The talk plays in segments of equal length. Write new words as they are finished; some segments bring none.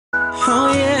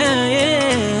Oh yeah,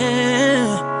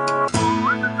 yeah.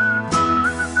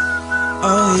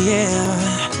 Oh yeah.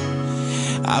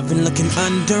 I've been looking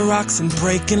under rocks and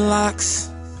breaking locks,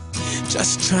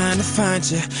 just trying to find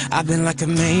you. I've been like a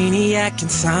maniac,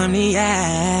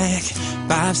 insomniac,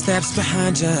 5 steps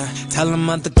behind you. Tell them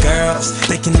other girls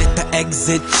they can hit the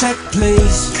exit check,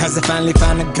 please. Cause I finally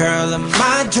found a girl of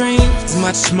my dreams. It's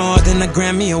much more than a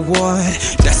Grammy award,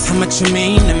 that's how much you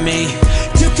mean to me.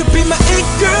 You could be my it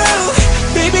girl,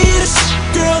 baby, you're the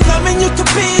girl. Loving you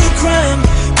could be a crime.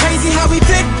 Crazy how we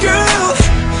fit, girl.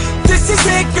 This is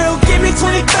it, girl. Give me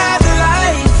 25 to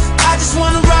life. I just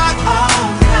wanna rock all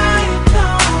night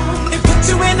long and put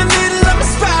you in the middle of my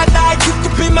spotlight. You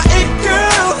could be my it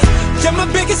girl. You're my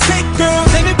biggest hit, girl.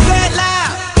 Let me play it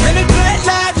loud. Let me play it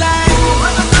loud, like.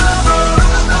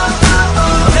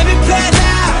 Let me play it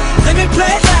loud. Let me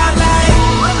play it loud, like.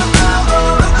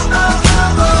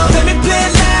 Let me play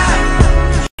it loud.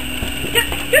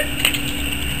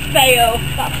 Fail.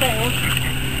 That failed.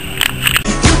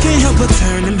 Can't help but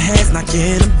turn them heads,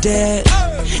 knocking them dead.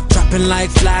 Dropping like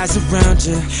flies around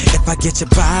you. If I get your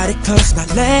body close,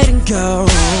 not letting go.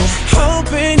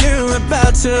 Hoping you're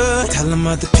about to tell them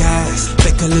other guys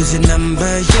they could lose your number,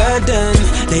 you're done.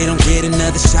 They don't get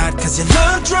another shot cause you're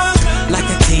love drunk, like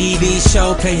a TV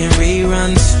show playing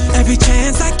reruns. Every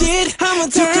chance I get, I'ma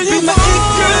turn you my it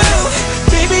girl.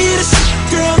 Baby, you're the shit,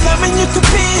 girl. Loving you could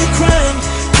be a crime.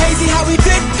 Crazy how we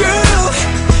fit, girl.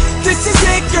 This is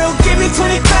it, girl. Give me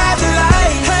 25 to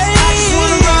life. Hey, I just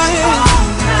wanna rock all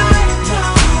night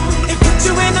long and put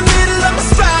you in the middle of my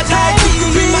spotlight. You can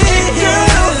be my it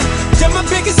girl. You're my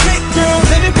biggest hit, girl.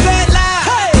 Let me play it loud.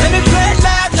 Hey. Let me play it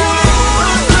loud, like.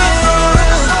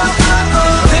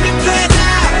 Let me play it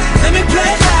loud. Let me play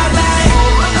it loud, like.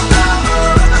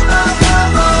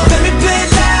 Let me play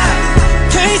it loud.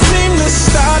 Can't seem to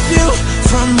stop you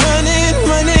from running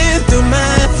through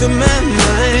my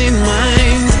mind.